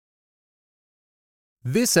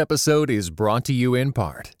This episode is brought to you in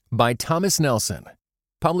part by Thomas Nelson,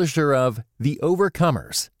 publisher of The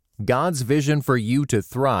Overcomers, God's Vision for You to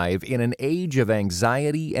Thrive in an Age of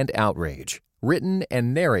Anxiety and Outrage, written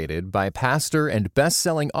and narrated by pastor and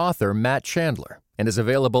best-selling author Matt Chandler, and is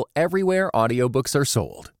available everywhere audiobooks are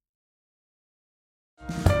sold.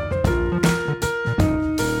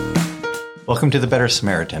 Welcome to The Better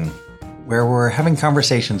Samaritan, where we're having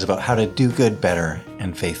conversations about how to do good better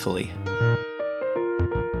and faithfully.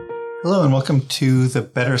 Hello and welcome to The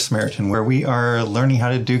Better Samaritan, where we are learning how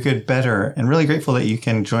to do good better, and really grateful that you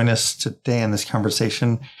can join us today in this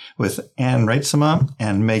conversation with Anne Reitsema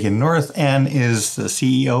and Megan North. Anne is the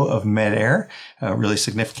CEO of MedAir, a really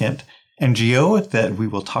significant NGO that we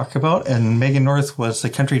will talk about, and Megan North was the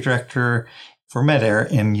country director for MedAir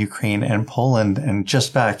in Ukraine and Poland, and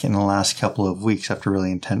just back in the last couple of weeks after a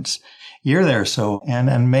really intense year there. So Anne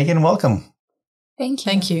and Megan, welcome. Thank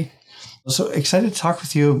you. Thank you. So excited to talk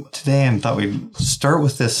with you today, and thought we'd start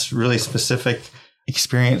with this really specific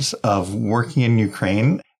experience of working in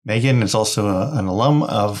Ukraine. Megan is also an alum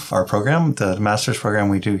of our program, the master's program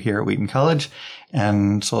we do here at Wheaton College.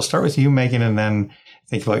 And so I'll start with you, Megan, and then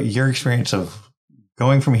think about your experience of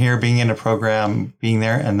going from here, being in a program, being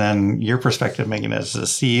there, and then your perspective, Megan, as a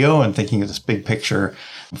CEO, and thinking of this big picture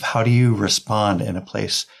of how do you respond in a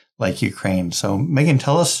place like Ukraine. So Megan,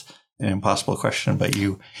 tell us an impossible question, but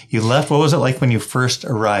you left. What was it like when you first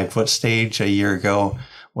arrived? What stage a year ago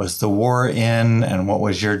was the war in, and what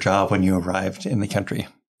was your job when you arrived in the country?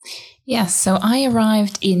 Yes, so I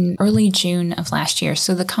arrived in early June of last year.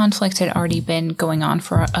 So the conflict had already been going on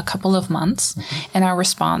for a couple of months, and our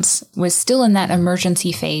response was still in that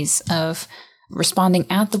emergency phase of responding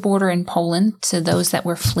at the border in Poland to those that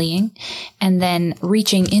were fleeing, and then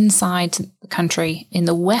reaching inside the country in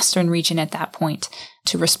the western region at that point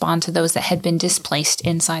to respond to those that had been displaced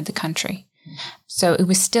inside the country. So it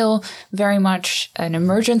was still very much an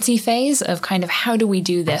emergency phase of kind of how do we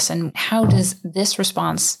do this, and how does this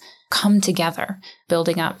response come together,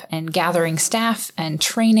 building up and gathering staff and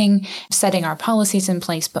training, setting our policies in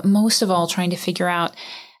place, but most of all trying to figure out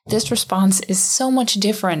this response is so much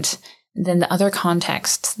different than the other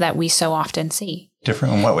contexts that we so often see.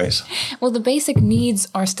 Different in what ways? Well, the basic needs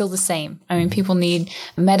are still the same. I mean, people need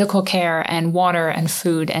medical care and water and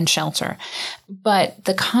food and shelter. But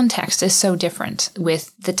the context is so different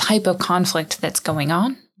with the type of conflict that's going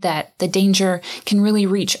on, that the danger can really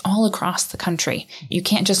reach all across the country. You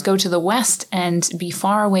can't just go to the west and be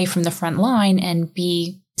far away from the front line and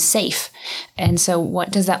be safe. And so what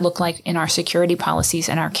does that look like in our security policies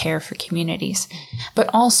and our care for communities? But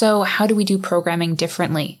also, how do we do programming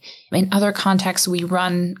differently? In other contexts, we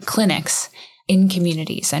run clinics in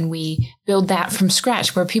communities, and we build that from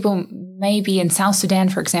scratch, where people may be in South Sudan,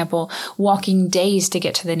 for example, walking days to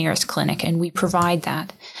get to the nearest clinic, and we provide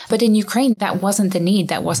that. But in Ukraine, that wasn't the need,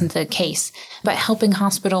 that wasn't the case. But helping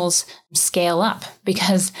hospitals scale up,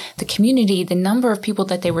 because the community, the number of people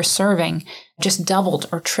that they were serving just doubled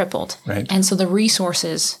or tripled. Right. And so the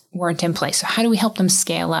resources weren't in place. So how do we help them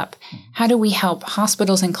scale up? How do we help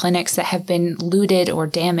hospitals and clinics that have been looted or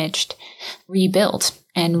damaged rebuild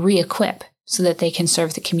and re-equip, so that they can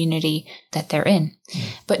serve the community that they're in?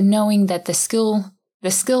 But knowing that the skill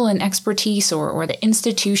and expertise or the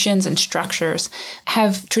institutions and structures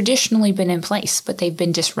have traditionally been in place, but they've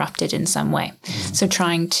been disrupted in some way. So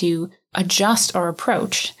trying to adjust our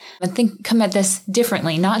approach and come at this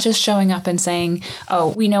differently, not just showing up and saying, oh,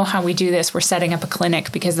 we know how we do this, we're setting up a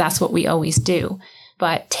clinic because that's what we always do.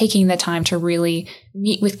 But taking the time to really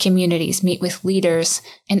meet with communities, meet with leaders,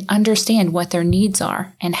 and understand what their needs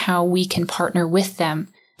are and how we can partner with them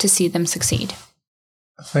to see them succeed.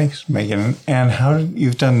 Thanks, Megan. And how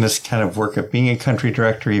you've done this kind of work of being a country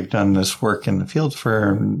director, you've done this work in the field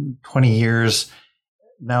for 20 years.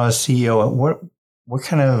 Now as CEO, what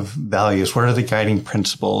kind of values, what are the guiding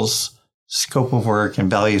principles, scope of work, and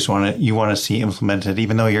values you want to see implemented,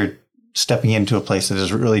 even though you're stepping into a place that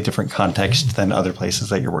is a really different context than other places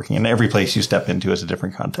that you're working in? Every place you step into is a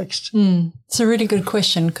different context. It's a really good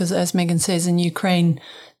question, because as Megan says, in Ukraine,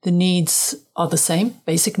 the needs are the same,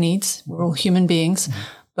 basic needs. We're all human beings,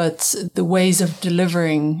 but the ways of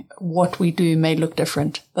delivering what we do may look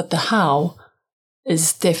different, but the how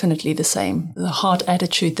is definitely the same. The heart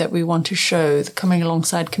attitude that we want to show, the coming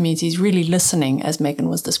alongside communities, really listening, as Megan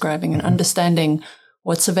was describing, and understanding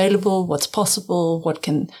what's available, what's possible, what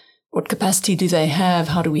capacity do they have?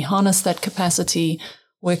 How do we harness that capacity?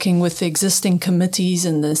 Working with the existing committees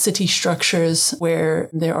and the city structures where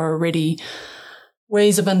there are already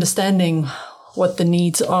ways of understanding what the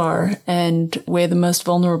needs are and where the most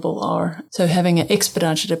vulnerable are. So having an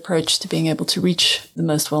expedited approach to being able to reach the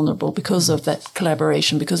most vulnerable because of that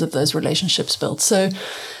collaboration, because of those relationships built. So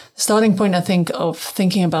the starting point, I think, of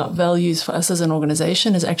thinking about values for us as an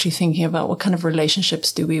organization is actually thinking about what kind of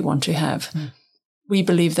relationships do we want to have. We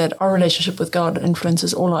believe that our relationship with God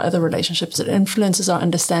influences all our other relationships. It influences our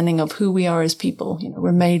understanding of who we are as people.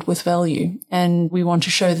 We're made with value, and we want to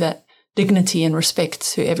show that dignity and respect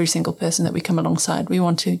to every single person that we come alongside. We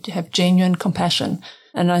want to have genuine compassion.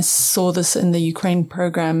 And I saw this in the Ukraine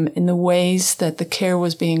program in the ways that the care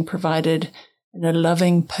was being provided in a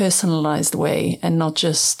loving, personalized way, and not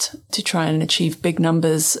just to try and achieve big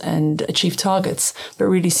numbers and achieve targets, but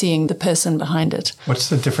really seeing the person behind it. What's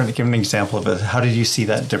the different, give an example of it. How did you see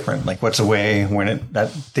that different? Like what's a way when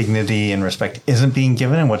that dignity and respect isn't being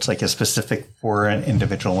given, and what's like a specific for an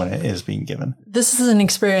individual when it is being given? This is an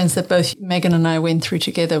experience that both Megan and I went through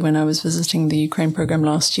together when I was visiting the Ukraine program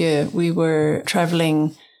last year. We were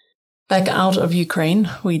traveling back out of Ukraine.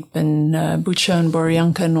 We'd been Bucha and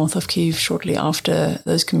Boryanka, north of Kyiv, shortly after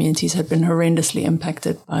those communities had been horrendously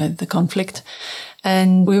impacted by the conflict.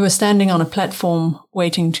 And we were standing on a platform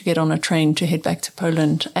waiting to get on a train to head back to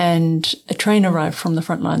Poland. And a train arrived from the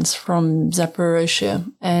front lines from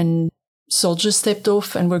Zaporozhye. And soldiers stepped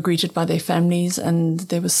off and were greeted by their families. And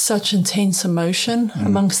there was such intense emotion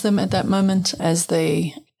amongst them at that moment as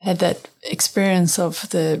they had that experience of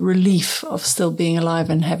the relief of still being alive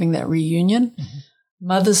and having that reunion.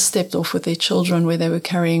 Mothers stepped off with their children where they were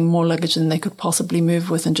carrying more luggage than they could possibly move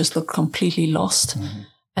with and just looked completely lost.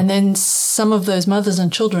 And then some of those mothers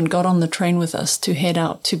and children got on the train with us to head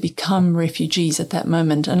out to become refugees at that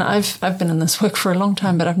moment. And I've been in this work for a long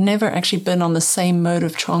time, but I've never actually been on the same mode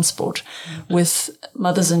of transport with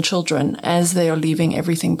mothers and children as they are leaving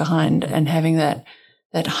everything behind and having that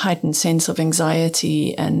heightened sense of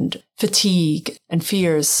anxiety and fatigue and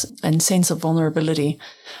fears and sense of vulnerability.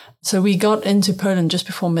 So we got into Poland just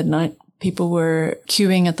before midnight. People were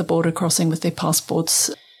queuing at the border crossing with their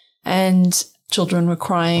passports, and children were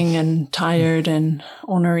crying and tired and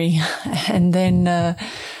ornery. And then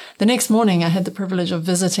the next morning, I had the privilege of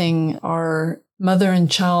visiting our mother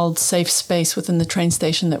and child safe space within the train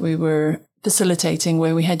station that we were facilitating,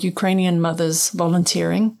 where we had Ukrainian mothers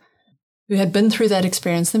volunteering who had been through that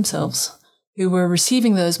experience themselves, who were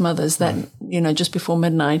receiving those mothers that, just before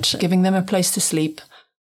midnight, giving them a place to sleep,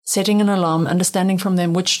 setting an alarm, understanding from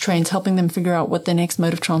them which trains, helping them figure out what their next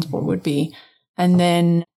mode of transport would be, and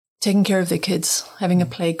then taking care of their kids, having a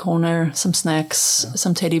play corner, some snacks,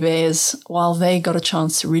 some teddy bears, while they got a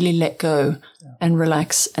chance to really let go and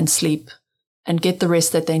relax and sleep and get the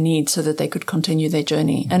rest that they need so that they could continue their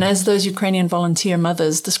journey. And as those Ukrainian volunteer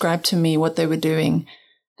mothers described to me what they were doing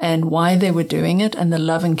and why they were doing it and the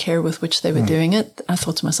love and care with which they were doing it, I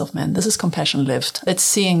thought to myself, man, this is compassion lived. It's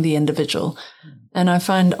seeing the individual. And I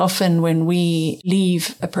find often when we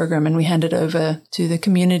leave a program and we hand it over to the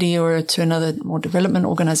community or to another more development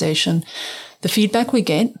organization, the feedback we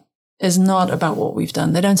get is not about what we've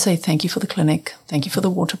done. They don't say, thank you for the clinic, thank you for the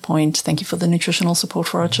water point, thank you for the nutritional support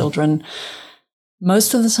for our children.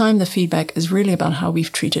 Most of the time, the feedback is really about how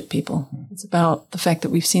we've treated people. It's about the fact that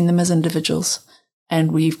we've seen them as individuals.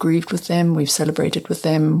 And we've grieved with them, we've celebrated with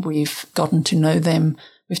them, we've gotten to know them,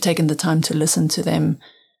 we've taken the time to listen to them.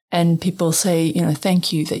 And people say,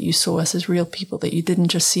 thank you that you saw us as real people, that you didn't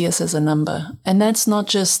just see us as a number. And that's not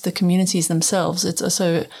just the communities themselves, it's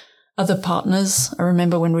also other partners. I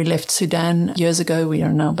remember when we left Sudan years ago, we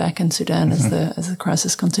are now back in Sudan as the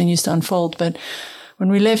crisis continues to unfold. But when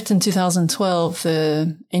we left in 2012,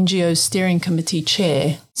 the NGO steering committee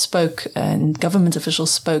chair spoke and government officials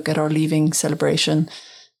spoke at our leaving celebration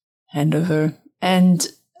handover. And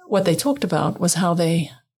what they talked about was how they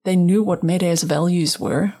knew what MEDE's values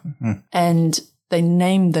were and they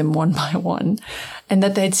named them one by one, and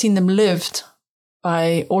that they had seen them lived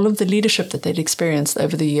by all of the leadership that they'd experienced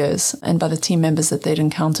over the years and by the team members that they'd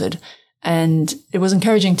encountered. And it was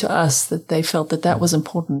encouraging to us that they felt that was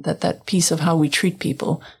important, that piece of how we treat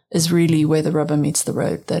people is really where the rubber meets the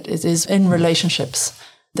road, that it is in relationships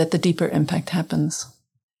that the deeper impact happens.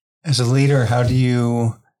 As a leader, how do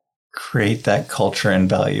you create that culture and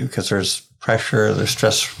value? Because there's pressure, there's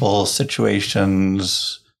stressful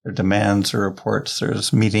situations, there are demands or reports,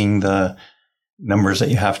 there's meeting the numbers that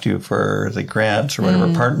you have to for the grants or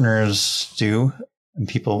whatever partners do. And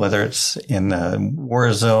people, whether it's in a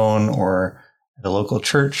war zone or at a local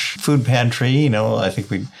church food pantry, I think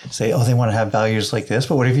we say, they want to have values like this.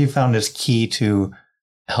 But what have you found is key to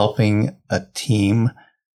helping a team,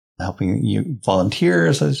 helping you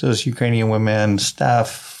volunteers, those Ukrainian women,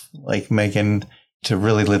 staff like Megan, to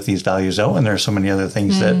really live these values out? And there are so many other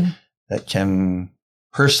things that that can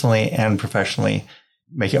personally and professionally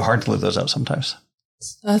make it hard to live those out sometimes?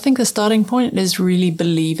 I think the starting point is really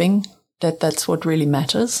believing that that's what really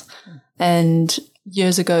matters. And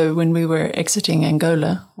years ago, when we were exiting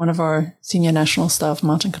Angola, one of our senior national staff,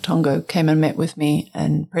 Martin Katongo, came and met with me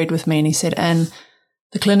and prayed with me. And he said, Anne,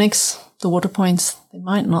 the clinics, the water points, they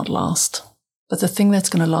might not last. But the thing that's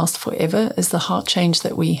going to last forever is the heart change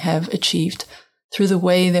that we have achieved through the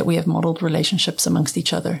way that we have modeled relationships amongst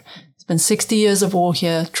each other. It's been 60 years of war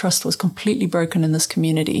here. Trust was completely broken in this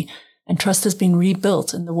community. And trust has been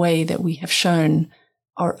rebuilt in the way that we have shown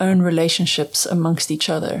our own relationships amongst each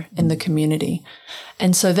other in the community.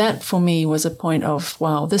 And so that for me was a point of,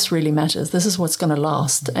 wow, this really matters. This is what's going to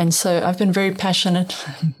last. And so I've been very passionate.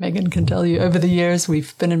 Megan can tell you over the years,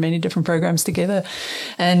 we've been in many different programs together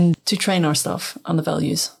and to train our staff on the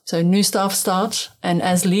values. So new staff start. And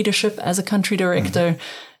as leadership, as a country director,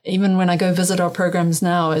 even when I go visit our programs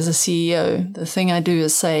now as a CEO, the thing I do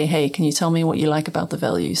is say, hey, can you tell me what you like about the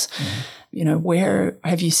values? You know, where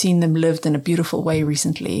have you seen them lived in a beautiful way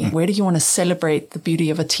recently? Where do you want to celebrate the beauty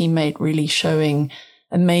of a teammate really showing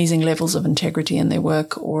amazing levels of integrity in their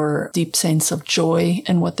work, or deep sense of joy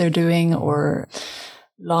in what they're doing, or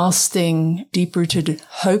lasting, deep-rooted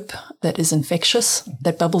hope that is infectious,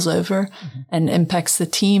 that bubbles over and impacts the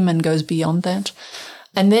team and goes beyond that?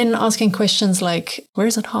 And then asking questions like, where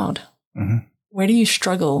is it hard? Where do you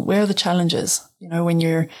struggle? Where are the challenges? You know, when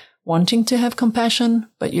you're wanting to have compassion,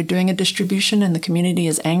 but you're doing a distribution and the community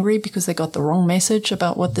is angry because they got the wrong message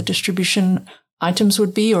about what the distribution items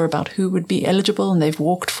would be or about who would be eligible, and they've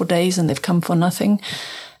walked for days and they've come for nothing,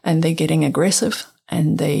 and they're getting aggressive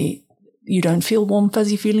and you don't feel warm,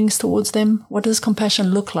 fuzzy feelings towards them. What does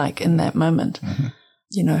compassion look like in that moment?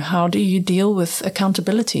 You know, how do you deal with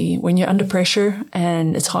accountability when you're under pressure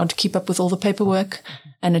and it's hard to keep up with all the paperwork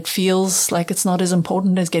and it feels like it's not as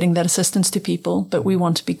important as getting that assistance to people, but we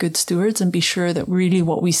want to be good stewards and be sure that really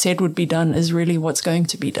what we said would be done is really what's going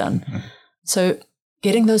to be done. So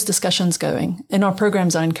getting those discussions going. In our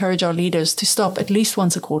programs, I encourage our leaders to stop at least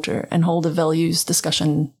once a quarter and hold a values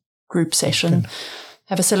discussion group session,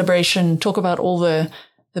 have a celebration, talk about all the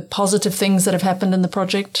positive things that have happened in the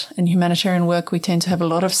project. In humanitarian work, we tend to have a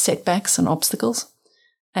lot of setbacks and obstacles,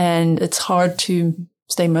 and it's hard to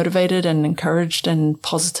stay motivated and encouraged and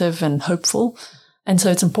positive and hopeful. And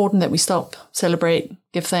so it's important that we stop, celebrate,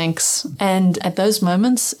 give thanks. And at those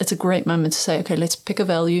moments, it's a great moment to say, okay, let's pick a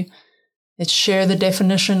value. Let's share the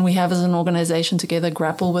definition we have as an organization together,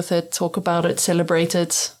 grapple with it, talk about it, celebrate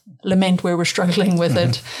it, lament where we're struggling with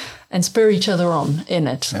it, and spur each other on in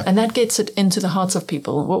it. And that gets it into the hearts of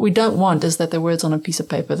people. What we don't want is that they're words on a piece of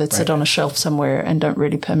paper that sit on a shelf somewhere and don't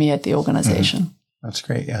really permeate the organization. That's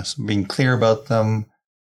great. Yes. Being clear about them,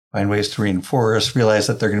 find ways to reinforce, realize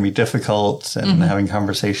that they're going to be difficult, and having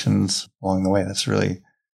conversations along the way. That's a really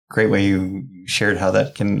great way you shared how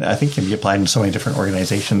that can be applied in so many different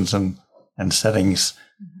organizations and settings.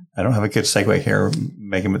 I don't have a good segue here,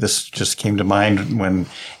 Megan, but this just came to mind when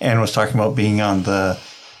Anne was talking about being on the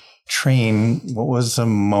train. What was the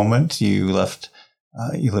moment you left?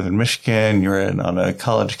 You live in Michigan. You're on a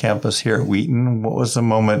college campus here at Wheaton. What was the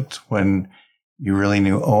moment when you really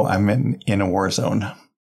knew, oh, I'm in a war zone?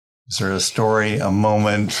 Is there a story, a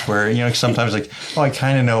moment where, you know, sometimes like, oh, I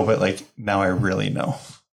kind of know, but like now I really know?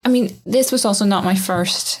 I mean, this was also not my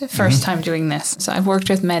first time doing this. So I've worked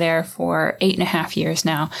with MedAir for 8.5 years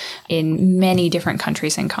now in many different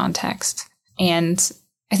countries and contexts. And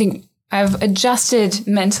I think I've adjusted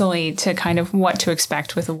mentally to kind of what to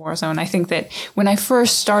expect with a war zone. I think that when I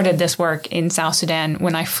first started this work in South Sudan,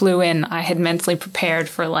 when I flew in, I had mentally prepared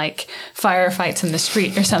for like firefights in the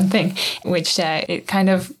street or something, which it kind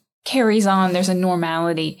of carries on. There's a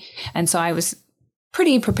normality. And so I was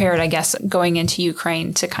pretty prepared, I guess, going into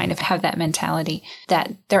Ukraine to kind of have that mentality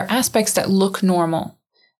that there are aspects that look normal,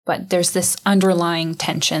 but there's this underlying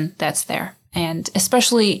tension that's there. And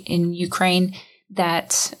especially in Ukraine,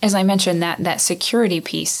 that, as I mentioned, that security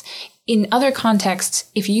piece. In other contexts,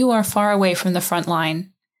 if you are far away from the front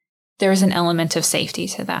line, there's an element of safety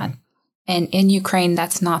to that. And in Ukraine,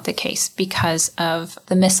 that's not the case because of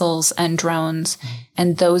the missiles and drones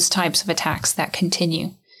and those types of attacks that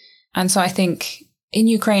continue. And so I think in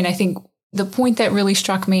Ukraine, I think the point that really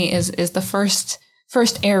struck me is the first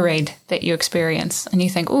air raid that you experience. And you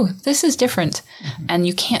think, oh, this is different. And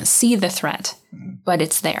you can't see the threat, but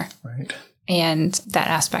it's there. Right. And that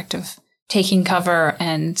aspect of taking cover.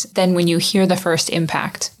 And then when you hear the first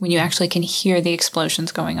impact, when you actually can hear the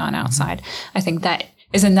explosions going on outside, I think that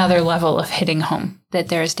is another level of hitting home that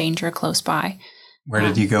there is danger close by. Where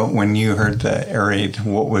did you go when you heard the air raid?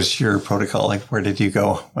 What was your protocol? Like, where did you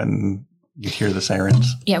go when you'd hear the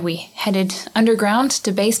sirens. Yeah, we headed underground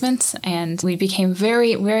to basements, and we became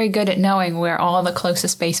very, very good at knowing where all the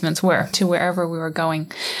closest basements were to wherever we were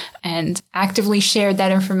going, and actively shared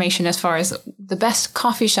that information as far as the best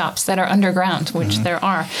coffee shops that are underground, which there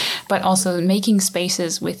are, but also making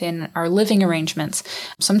spaces within our living arrangements,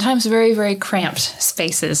 sometimes very, very cramped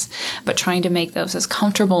spaces, but trying to make those as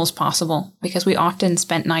comfortable as possible, because we often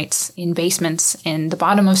spent nights in basements, in the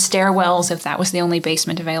bottom of stairwells, if that was the only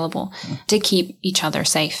basement available, to keep each other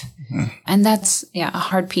safe. And that's, a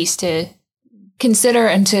hard piece to consider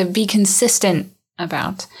and to be consistent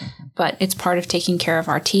about. But it's part of taking care of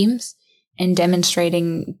our teams and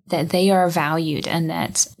demonstrating that they are valued, and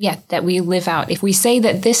that we live out. If we say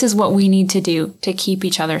that this is what we need to do to keep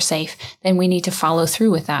each other safe, then we need to follow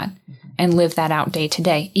through with that and live that out day to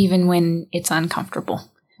day, even when it's uncomfortable,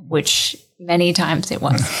 which many times it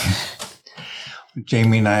was.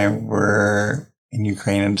 Jamie and I were in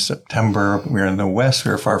Ukraine in September. We were in the West.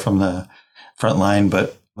 We were far from the front line,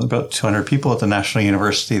 but about 200 people at the National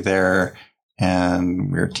University there.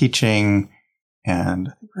 And we were teaching,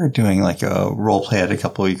 and we were doing like a role play. I had a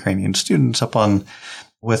couple of Ukrainian students up on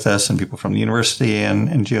with us, and people from the university and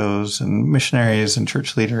NGOs and missionaries and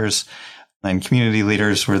church leaders and community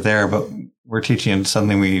leaders were there. But we're teaching, and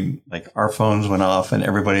suddenly our phones went off, and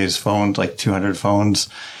everybody's phones, 200 phones,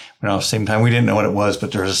 went off at the same time. We didn't know what it was,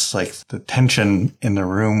 but there was the tension in the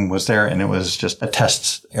room was there, and it was just a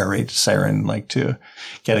test air raid siren, to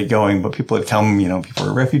get it going. But people had come, people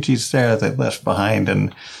were refugees there that left behind.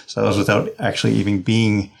 And so that was without actually even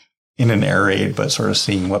being in an air raid, but sort of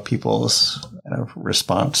seeing what people's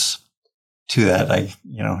response to that,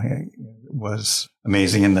 it was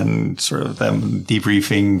amazing. And then sort of them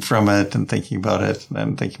debriefing from it and thinking about it, and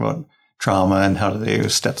then thinking about trauma and how do they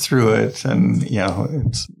step through it. And,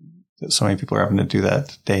 it's, so many people are having to do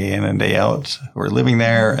that day in and day out, who are living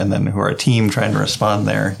there, and then who are a team trying to respond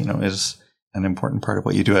there, is an important part of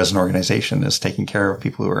what you do as an organization, is taking care of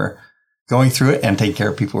people who are going through it and taking care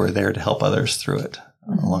of people who are there to help others through it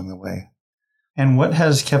along the way. And what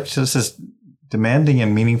has kept us this demanding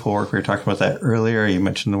and meaningful work? We were talking about that earlier. You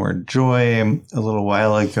mentioned the word joy a little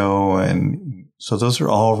while ago. And so those are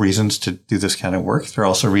all reasons to do this kind of work. There are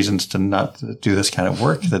also reasons to not do this kind of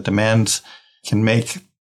work. The demands can make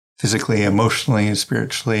physically, emotionally,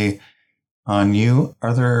 spiritually on you.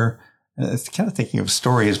 Are there, it's kind of thinking of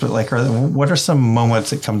stories, but what are some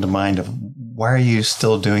moments that come to mind of why are you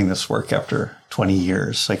still doing this work after 20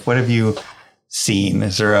 years? What have you seen?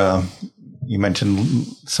 Is there you mentioned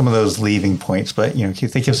some of those leaving points, but, can you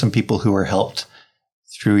think of some people who were helped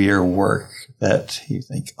through your work that you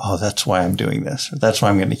think, oh, that's why I'm doing this, or that's why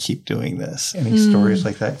I'm going to keep doing this? Any stories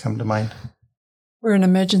like that come to mind? We're an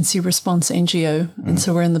emergency response NGO, and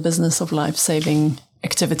so we're in the business of life-saving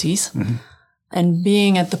activities. And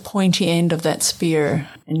being at the pointy end of that spear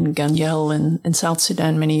in Ganyel in South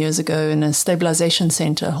Sudan many years ago, in a stabilization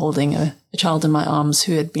center, holding a child in my arms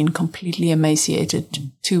who had been completely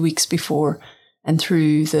emaciated 2 weeks before, and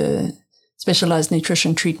through the specialized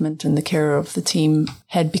nutrition treatment and the care of the team,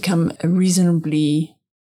 had become a reasonably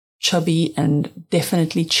chubby and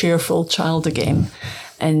definitely cheerful child again.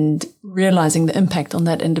 And realizing the impact on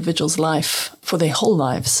that individual's life for their whole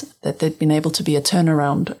lives, that they'd been able to be a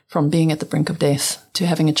turnaround from being at the brink of death to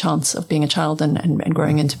having a chance of being a child and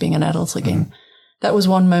growing into being an adult again. That was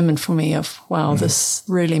one moment for me of, wow, this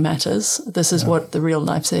really matters. This is what the real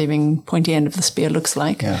life-saving pointy end of the spear looks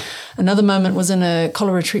like. Another moment was in a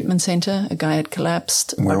cholera treatment center. A guy had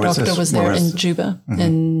collapsed. Where Our was doctor this? was there in Juba.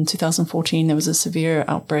 In 2014, there was a severe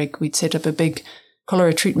outbreak. We'd set up a big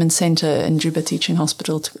cholera treatment center in Juba Teaching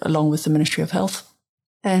Hospital along with the Ministry of Health.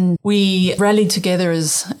 And we rallied together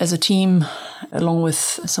as a team, along with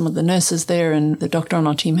some of the nurses there, and the doctor on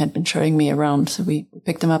our team had been showing me around. So we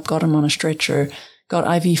picked him up, got him on a stretcher,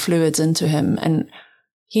 got IV fluids into him, and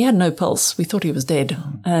he had no pulse. We thought he was dead.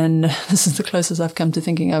 And this is the closest I've come to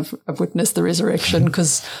thinking I've witnessed the resurrection,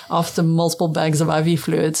 because after multiple bags of IV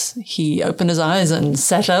fluids, he opened his eyes and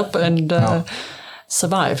sat up and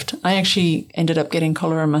survived. I actually ended up getting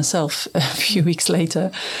cholera myself a few weeks later,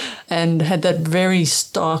 and had that very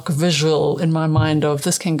stark visual in my mind of,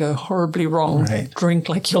 this can go horribly wrong. Drink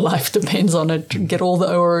like your life depends on it. Get all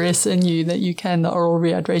the ORS in you that you can, the oral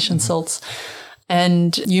rehydration salts.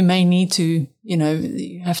 And you may need to,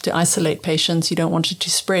 you have to isolate patients. You don't want it to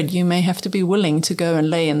spread. You may have to be willing to go and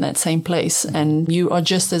lay in that same place. And you are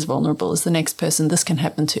just as vulnerable as the next person. This can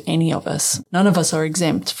happen to any of us. None of us are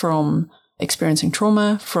exempt from experiencing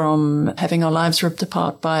trauma, from having our lives ripped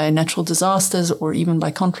apart by natural disasters or even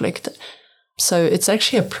by conflict. So it's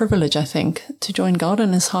actually a privilege, I think, to join God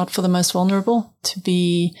in His heart for the most vulnerable, to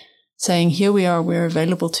be saying, here we are, we're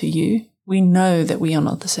available to you. We know that we are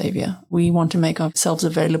not the savior. We want to make ourselves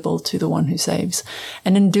available to the one who saves.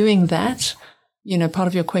 And in doing that, part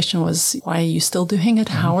of your question was, why are you still doing it?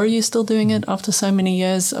 How are you still doing it after so many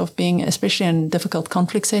years of being, especially in difficult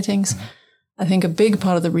conflict settings? I think a big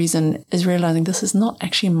part of the reason is realizing this is not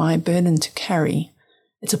actually my burden to carry.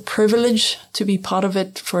 It's a privilege to be part of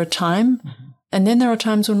it for a time. And then there are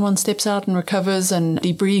times when one steps out and recovers and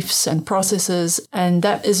debriefs and processes. And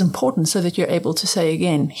that is important so that you're able to say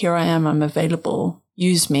again, here I am, I'm available,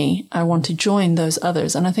 use me. I want to join those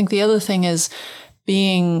others. And I think the other thing is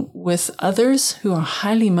being with others who are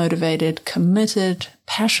highly motivated, committed,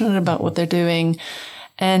 passionate about what they're doing,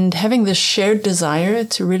 and having this shared desire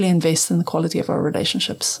to really invest in the quality of our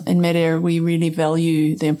relationships. In MedAir, we really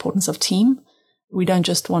value the importance of team. We don't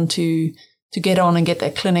just want to get on and get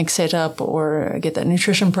that clinic set up or get that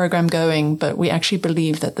nutrition program going, but we actually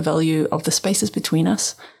believe that the value of the spaces between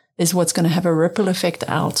us is what's going to have a ripple effect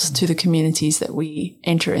out to the communities that we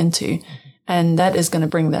enter into. And that is going to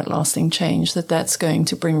bring that lasting change, that's going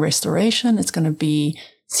to bring restoration. It's going to be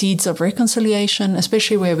seeds of reconciliation,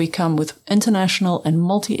 especially where we come with international and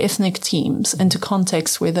multi-ethnic teams into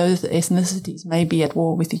contexts where those ethnicities may be at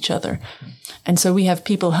war with each other. And so we have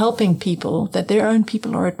people helping people that their own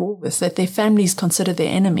people are at war with, that their families consider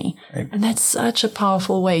their enemy. Right. And that's such a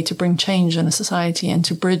powerful way to bring change in a society and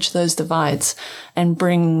to bridge those divides and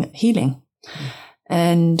bring healing.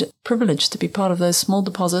 And privilege to be part of those small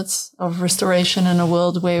deposits of restoration in a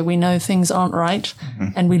world where we know things aren't right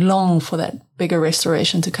and we long for that bigger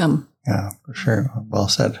restoration to come. Yeah, for sure. Well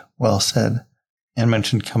said. Well said. And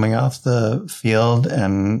mentioned coming off the field,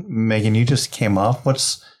 and Megan, you just came off.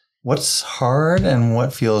 What's hard and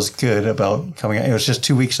what feels good about coming out? It was just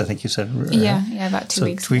 2 weeks, I think you said. Right? Yeah, about 2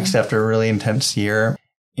 weeks. 2 weeks after a really intense year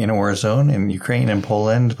in a war zone in Ukraine and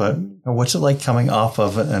Poland. But what's it like coming off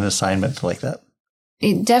of an assignment like that?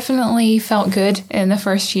 It definitely felt good in the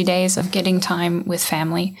first few days of getting time with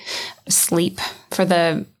family, sleep. For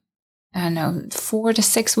the, 4 to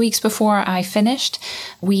 6 weeks before I finished,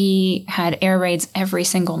 we had air raids every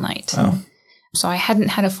single night. Oh. So I hadn't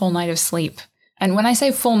had a full night of sleep. And when I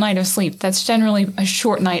say full night of sleep, that's generally a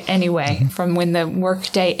short night anyway, from when the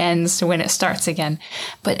work day ends to when it starts again.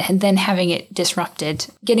 But then having it disrupted,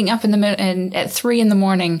 getting up in the and at 3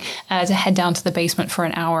 a.m. To head down to the basement for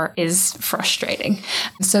an hour is frustrating.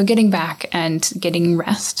 So getting back and getting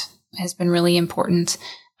rest has been really important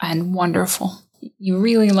and wonderful. You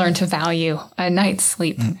really learn to value a night's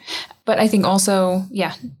sleep. But I think also,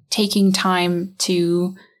 taking time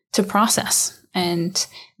to process, and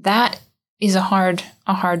that is a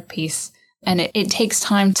hard piece. And it takes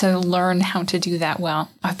time to learn how to do that well.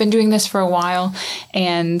 I've been doing this for a while,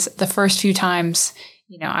 and the first few times,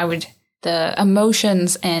 the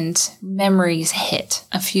emotions and memories hit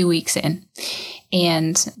a few weeks in,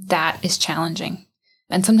 and that is challenging.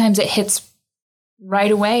 And sometimes it hits right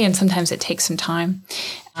away, and sometimes it takes some time.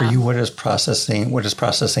 For you, what does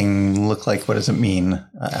processing look like? What does it mean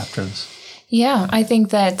after this? Yeah, I think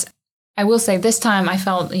that I will say this time I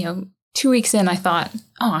felt, 2 weeks in, I thought,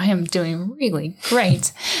 I am doing really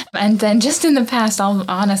great. And then just in the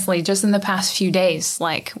past few days,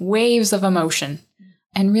 like waves of emotion.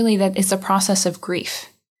 And really that it's a process of grief.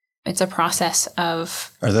 It's a process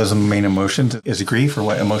of... Are those the main emotions? Is it grief, or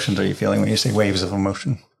what emotions are you feeling when you say waves of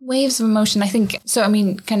emotion? Waves of emotion, I think. So,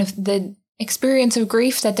 kind of the experience of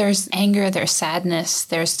grief, that there's anger, there's sadness,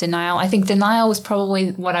 there's denial. I think denial was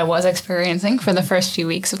probably what I was experiencing for the first few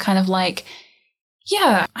weeks, of kind of like,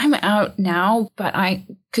 yeah, I'm out now, but I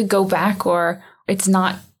could go back, or it's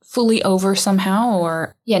not fully over somehow,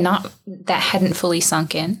 or not that hadn't fully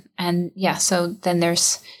sunk in. And so then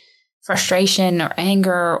there's frustration or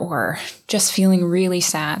anger or just feeling really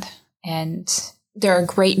sad. And there are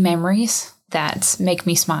great memories that make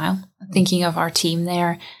me smile, thinking of our team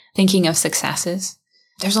there, thinking of successes.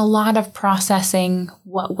 There's a lot of processing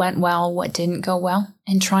what went well, what didn't go well,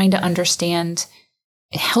 and trying to understand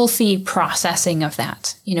healthy processing of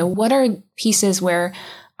that. What are pieces where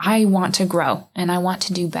I want to grow and I want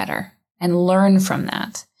to do better and learn from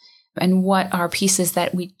that? And what are pieces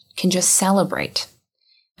that we can just celebrate?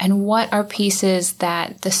 And what are pieces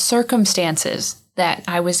that the circumstances that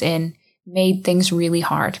I was in made things really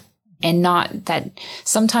hard? And not that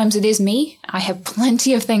sometimes it is me. I have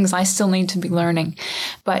plenty of things I still need to be learning,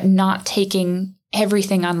 but not taking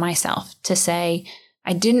everything on myself to say,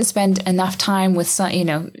 I didn't spend enough time with,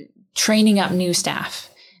 training up new staff.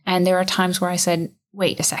 And there are times where I said,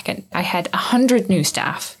 wait a second, I had 100 new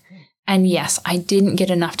staff. And yes, I didn't get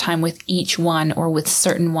enough time with each one or with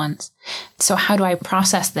certain ones. So how do I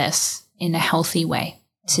process this in a healthy way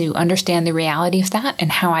to understand the reality of that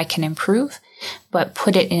and how I can improve, but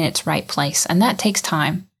put it in its right place. And that takes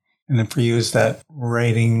time. And then for you, is that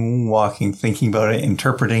writing, walking, thinking about it,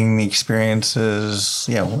 interpreting the experiences?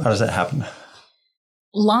 Yeah, how does that happen?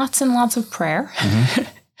 Lots and lots of prayer. Mm-hmm.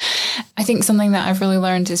 I think something that I've really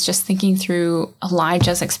learned is just thinking through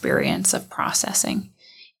Elijah's experience of processing.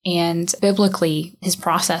 And biblically, his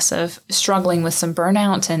process of struggling with some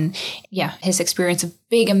burnout and, his experience of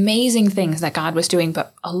big, amazing things that God was doing,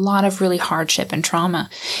 but a lot of really hardship and trauma.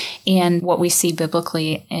 And what we see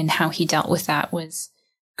biblically and how he dealt with that was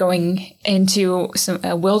going into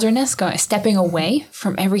a wilderness, stepping away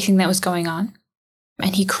from everything that was going on.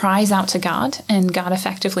 And he cries out to God, and God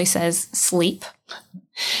effectively says, sleep,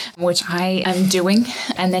 which I am doing.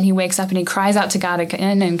 And then he wakes up and he cries out to God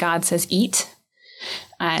again, and God says, eat.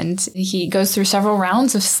 And he goes through several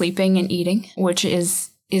rounds of sleeping and eating, which is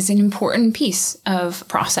an important piece of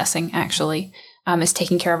processing, actually, is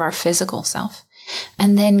taking care of our physical self.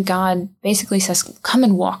 And then God basically says, come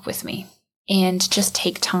and walk with me and just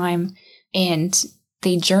take time, and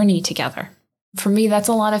they journey together. For me, that's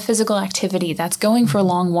a lot of physical activity. That's going for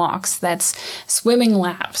long walks. That's swimming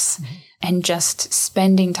laps and just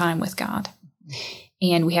spending time with God.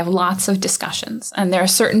 And we have lots of discussions. And there are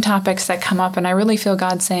certain topics that come up, and I really feel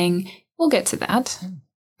God saying, we'll get to that,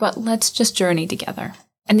 but let's just journey together.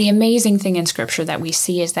 And the amazing thing in Scripture that we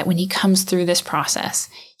see is that when he comes through this process,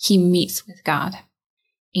 he meets with God.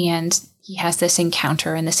 And he has this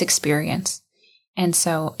encounter and this experience. And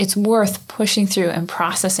so it's worth pushing through and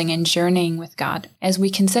processing and journeying with God as we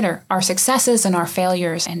consider our successes and our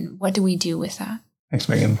failures, and what do we do with that? Thanks,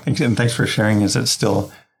 Megan. And thanks for sharing. Is it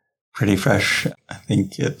still pretty fresh? I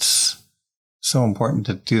think it's so important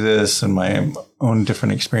to do this in my own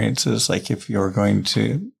different experiences. Like if you're going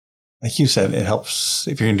to, like you said, it helps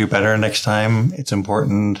if you're going to do better next time. It's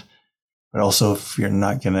important. But also if you're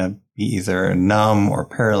not going to be either numb or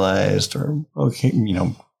paralyzed or,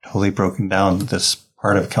 totally broken down, this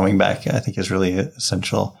part of coming back, I think, is really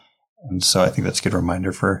essential. And so I think that's a good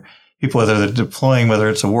reminder for people, whether they're deploying, whether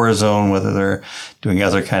it's a war zone, whether they're doing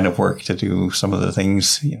other kind of work, to do some of the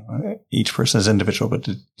things, each person is individual, but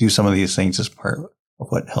to do some of these things is part of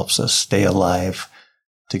what helps us stay alive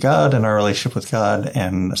to God and our relationship with God,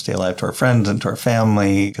 and stay alive to our friends and to our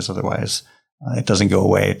family, because otherwise it doesn't go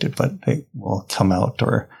away, but it will come out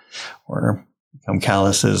or become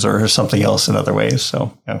calluses or something else in other ways.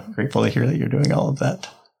 So grateful to hear that you're doing all of that.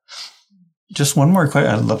 Just one more question.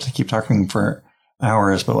 I'd love to keep talking for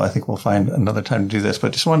hours, but I think we'll find another time to do this.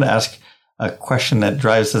 But just wanted to ask a question that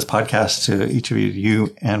drives this podcast to each of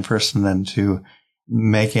you, and first, and then to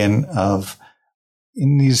Megan, of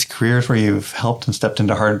in these careers where you've helped and stepped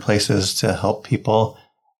into hard places to help people,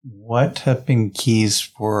 what have been keys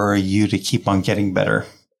for you to keep on getting better?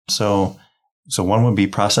 So one would be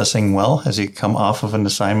processing well as you come off of an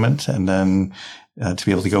assignment, and then to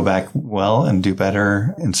be able to go back well and do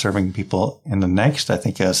better in serving people in the next. I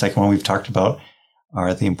think a second one we've talked about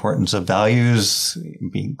are the importance of values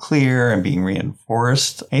being clear and being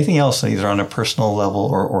reinforced. Anything else, either on a personal level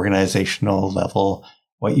or organizational level,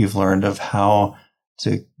 what you've learned of how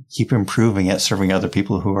to keep improving at serving other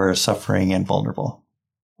people who are suffering and vulnerable?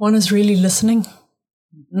 One is really listening,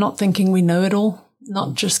 not thinking we know it all,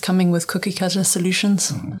 not just coming with cookie cutter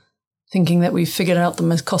solutions, thinking that we've figured out the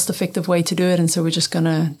most cost effective way to do it. And so we're just going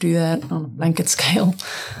to do that on a blanket scale,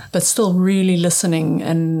 but still really listening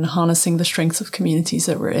and harnessing the strengths of communities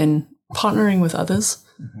that we're in, partnering with others,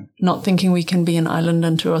 not thinking we can be an island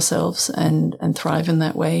unto ourselves and thrive in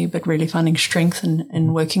that way, but really finding strength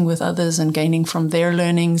in working with others and gaining from their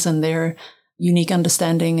learnings and their unique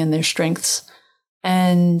understanding and their strengths,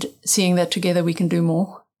 and seeing that together we can do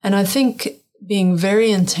more. And I think being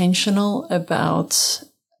very intentional about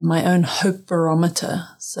my own hope barometer.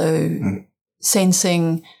 So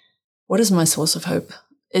sensing, what is my source of hope?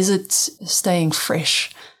 Is it staying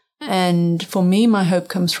fresh? And for me, my hope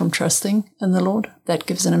comes from trusting in the Lord. That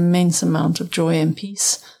gives an immense amount of joy and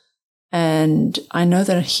peace. And I know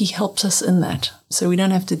that he helps us in that. So we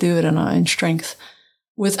don't have to do it in our own strength.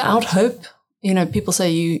 Without hope, people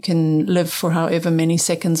say you can live for however many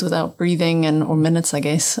seconds without breathing, or minutes, I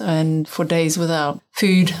guess, and for days without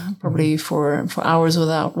food, probably for hours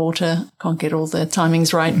without water. Can't get all the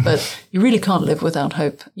timings right, but you really can't live without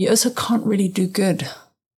hope. You also can't really do good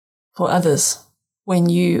for others when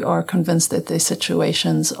you are convinced that their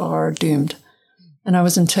situations are doomed. And I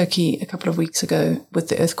was in Turkey a couple of weeks ago with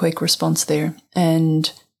the earthquake response there,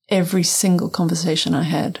 and every single conversation I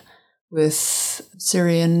had with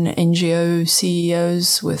Syrian NGO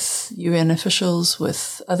CEOs, with UN officials,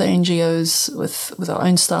 with other NGOs, with our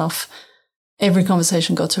own staff, every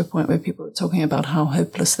conversation got to a point where people were talking about how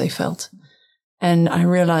hopeless they felt. And I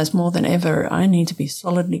realized more than ever, I need to be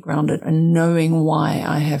solidly grounded and knowing why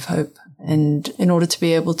I have hope. And in order to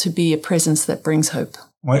be able to be a presence that brings hope.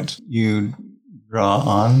 What you draw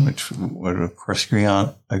on, which would of course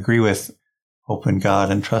agree with hope in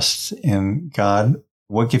God and trust in God.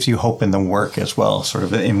 What gives you hope in the work as well, sort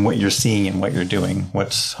of in what you're seeing and what you're doing?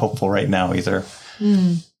 What's hopeful right now, either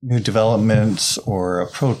new developments or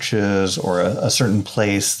approaches or a certain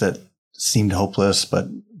place that seemed hopeless but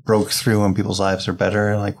broke through and people's lives are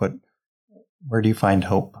better? Like where do you find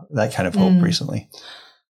hope, that kind of hope recently?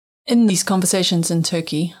 In these conversations in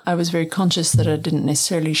Turkey, I was very conscious that I didn't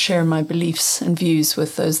necessarily share my beliefs and views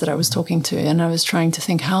with those that I was talking to. And I was trying to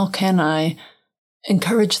think, how can I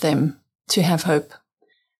encourage them to have hope?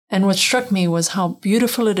 And what struck me was how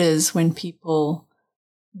beautiful it is when people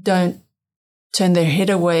don't turn their head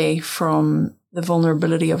away from the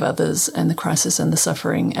vulnerability of others and the crisis and the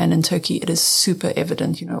suffering. And in Turkey, it is super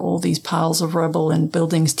evident, all these piles of rubble and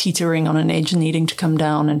buildings teetering on an edge needing to come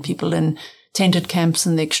down, and people in tented camps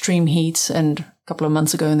in the extreme heat, and a couple of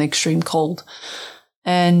months ago in the extreme cold.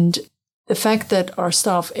 And the fact that our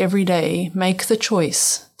staff every day make the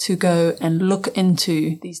choice to go and look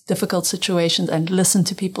into these difficult situations and listen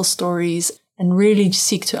to people's stories and really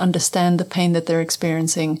seek to understand the pain that they're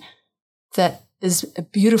experiencing, that is a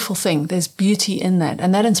beautiful thing. There's beauty in that.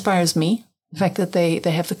 And that inspires me, the fact that they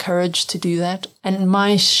have the courage to do that. And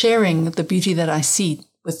my sharing the beauty that I see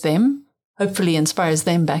with them hopefully inspires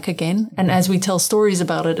them back again. And as we tell stories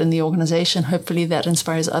about it in the organization, hopefully that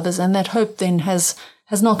inspires others. And that hope then has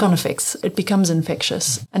knock-on effects. It becomes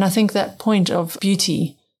infectious. And I think that point of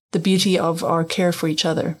beauty, the beauty of our care for each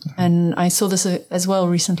other. And I saw this as well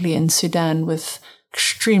recently in Sudan, with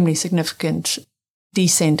extremely significant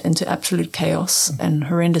descent into absolute chaos and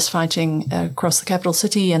horrendous fighting across the capital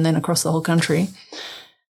city and then across the whole country.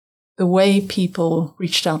 The way people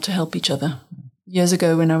reached out to help each other. Years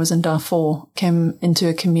ago, when I was in Darfur, came into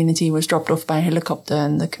a community, was dropped off by a helicopter,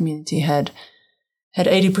 and the community had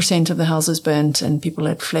 80% of the houses burnt and people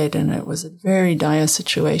had fled, and it was a very dire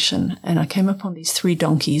situation. And I came upon these 3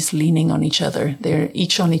 donkeys leaning on each other. They're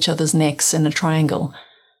each on each other's necks in a triangle.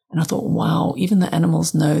 And I thought, wow, even the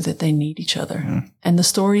animals know that they need each other. And the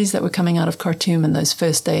stories that were coming out of Khartoum in those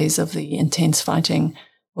first days of the intense fighting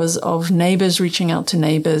was of neighbors reaching out to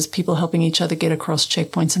neighbors, people helping each other get across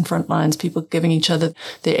checkpoints and front lines, people giving each other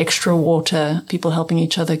their extra water, people helping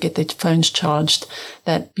each other get their phones charged,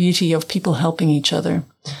 that beauty of people helping each other.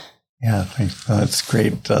 Yeah, that's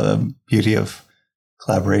great. The beauty of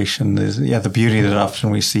collaboration is, the beauty that often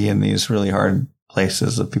we see in these really hard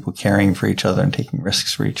places of people caring for each other and taking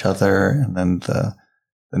risks for each other, and then the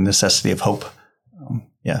necessity of hope.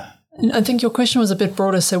 And I think your question was a bit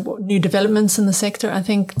broader. So what new developments in the sector? I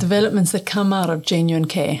think developments that come out of genuine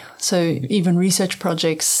care. So even research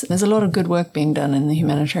projects, there's a lot of good work being done in the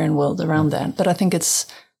humanitarian world around that. But I think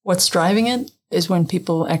what's driving it is when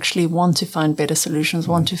people actually want to find better solutions,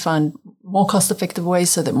 want to find more cost-effective ways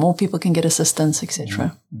so that more people can get assistance,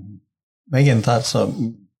 etc. Megan, thoughts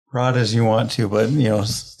broad as you want to, but,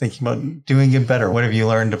 thinking about doing it better. What have you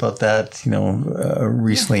learned about that,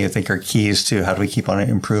 recently, I think are keys to how do we keep on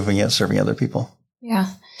improving it, serving other people? Yeah.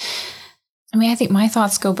 I mean, I think my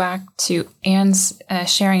thoughts go back to Anne's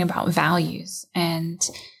sharing about values, and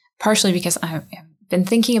partially because I've been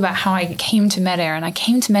thinking about how I came to MedAir, and I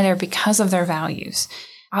came to MedAir because of their values.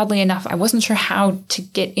 Oddly enough, I wasn't sure how to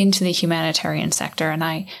get into the humanitarian sector, and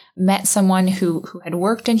I met someone who had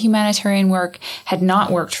worked in humanitarian work, had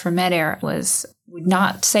not worked for MedAir, would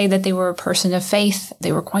not say that they were a person of faith.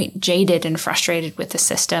 They were quite jaded and frustrated with the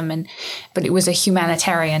system, but it was a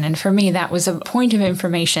humanitarian, and for me, that was a point of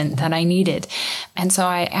information that I needed. And so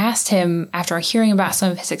I asked him, after hearing about some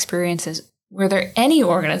of his experiences, were there any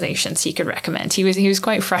organizations he could recommend? He was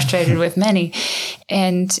quite frustrated with many.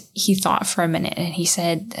 And he thought for a minute and he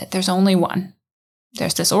said that there's only one.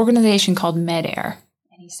 There's this organization called MedAir.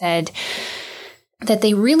 And he said that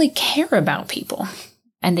they really care about people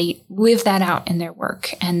and they live that out in their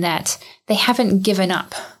work, and that they haven't given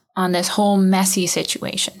up on this whole messy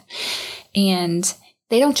situation. And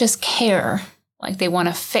they don't just care, like they want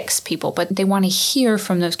to fix people, but they want to hear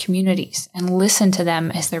from those communities and listen to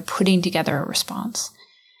them as they're putting together a response.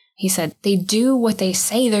 He said, they do what they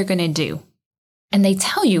say they're going to do, and they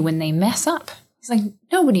tell you when they mess up. He's like,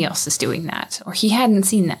 nobody else is doing that, or he hadn't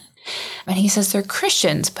seen that. And he says they're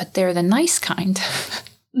Christians, but they're the nice kind,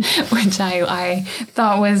 which I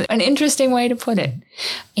thought was an interesting way to put it.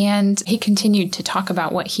 And he continued to talk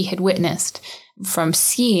about what he had witnessed from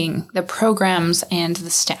seeing the programs and the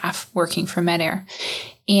staff working for MedAir.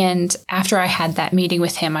 And after I had that meeting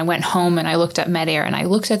with him, I went home and I looked at MedAir and I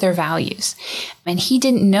looked at their values. And he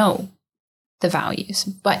didn't know the values,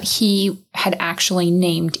 but he had actually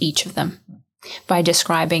named each of them by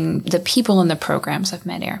describing the people in the programs of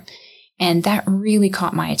MedAir. And that really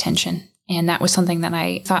caught my attention. And that was something that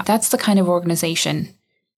I thought, that's the kind of organization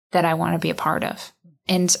that I want to be a part of.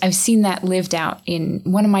 And I've seen that lived out in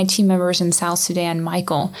one of my team members in South Sudan,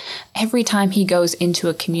 Michael. Every time he goes into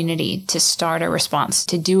a community to start a response,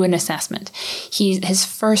 to do an assessment, his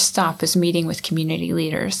first stop is meeting with community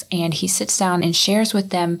leaders. And he sits down and shares with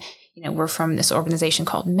them, we're from this organization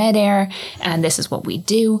called MedAir, and this is what we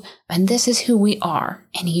do, and this is who we are.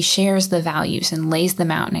 And he shares the values and lays them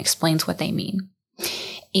out and explains what they mean.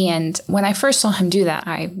 And when I first saw him do that,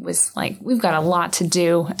 I was like, we've got a lot to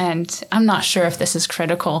do, and I'm not sure if this is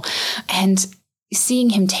critical. And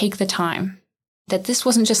seeing him take the time, that this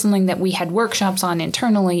wasn't just something that we had workshops on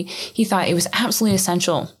internally, he thought it was absolutely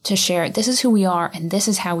essential to share, this is who we are, and this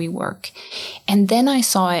is how we work. And then I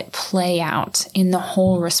saw it play out in the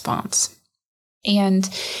whole response. And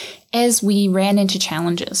as we ran into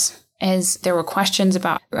challenges, as there were questions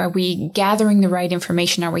about, are we gathering the right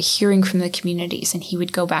information? Are we hearing from the communities? And he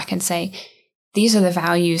would go back and say, these are the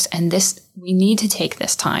values, and we need to take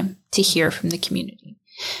this time to hear from the community.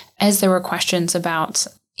 As there were questions about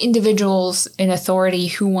individuals in authority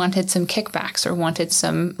who wanted some kickbacks or wanted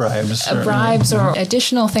some bribes or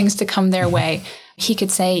additional things to come their way, he could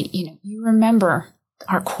say, you remember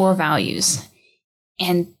our core values.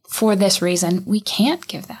 And for this reason, we can't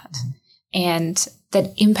give that. And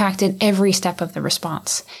that impacted every step of the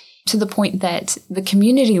response, to the point that the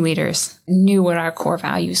community leaders knew what our core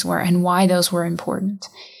values were and why those were important.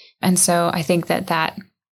 And so I think that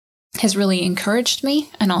has really encouraged me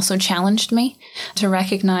and also challenged me to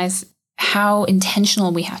recognize how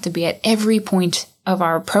intentional we have to be at every point of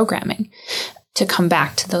our programming to come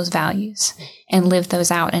back to those values and live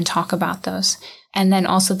those out and talk about those. And then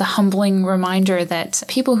also the humbling reminder that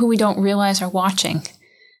people who we don't realize are watching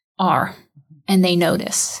are, and they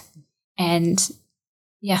notice. And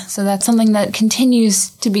so that's something that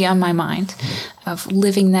continues to be on my mind, of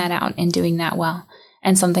living that out and doing that well,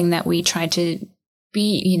 and something that we try to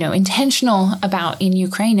be, intentional about in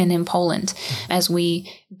Ukraine and in Poland, as we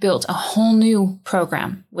built a whole new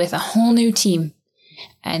program with a whole new team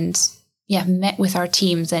and met with our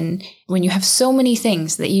teams. And when you have so many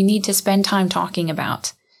things that you need to spend time talking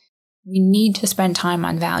about, we need to spend time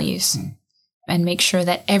on values and make sure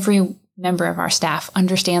that every member of our staff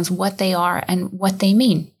understands what they are and what they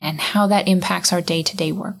mean and how that impacts our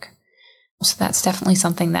day-to-day work. So that's definitely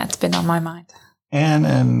something that's been on my mind. Anne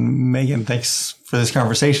and Megan, thanks for this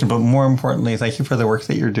conversation, but more importantly, thank you for the work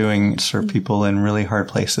that you're doing to serve people in really hard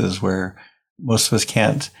places where most of us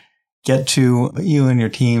can't get to. But you and your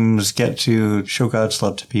teams get to show God's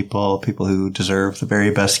love to people who deserve the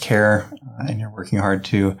very best care, and you're working hard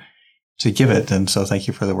to give it. And so thank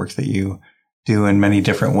you for the work that you do in many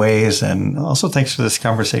different ways. And also thanks for this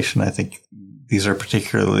conversation. I think these are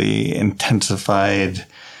particularly intensified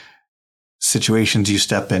situations you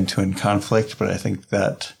step into in conflict, but I think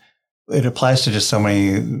that it applies to just so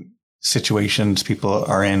many situations people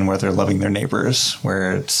are in where they're loving their neighbors,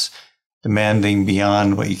 where it's demanding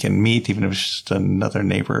beyond what you can meet, even if it's just another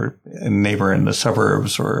neighbor in the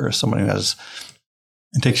suburbs, or someone who has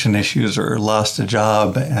addiction issues or lost a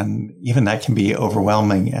job. And even that can be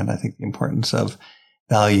overwhelming. And I think the importance of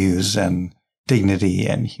values and dignity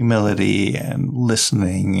and humility and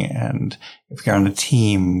listening, and if you're on a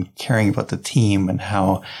team, caring about the team and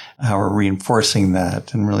how we're reinforcing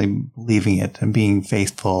that and really believing it and being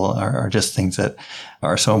faithful are just things that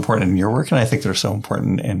are so important in your work. And I think they're so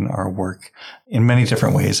important in our work in many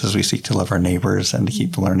different ways as we seek to love our neighbors and to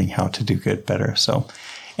keep learning how to do good better. So,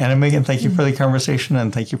 Anna and Megan, thank you for the conversation,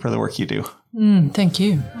 and thank you for the work you do. Thank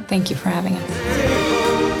you. Thank you for having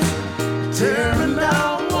us. Tearing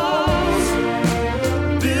down walls,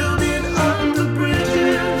 building up the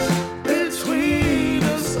bridges between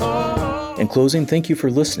us all. In closing, thank you for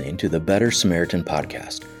listening to the Better Samaritan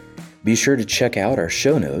podcast. Be sure to check out our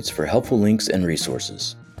show notes for helpful links and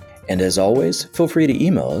resources. And as always, feel free to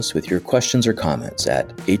email us with your questions or comments at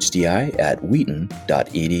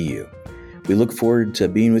hdi@wheaton.edu. We look forward to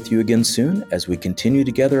being with you again soon as we continue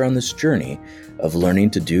together on this journey of learning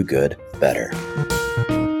to do good better.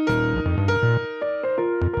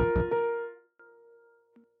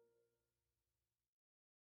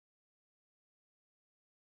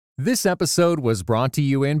 This episode was brought to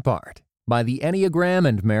you in part by the Enneagram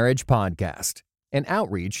and Marriage Podcast, an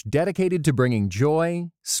outreach dedicated to bringing joy,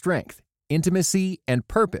 strength, intimacy, and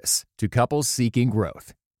purpose to couples seeking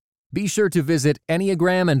growth. Be sure to visit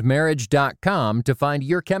enneagramandmarriage.com to find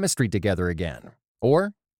your chemistry together again,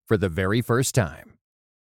 or for the very first time.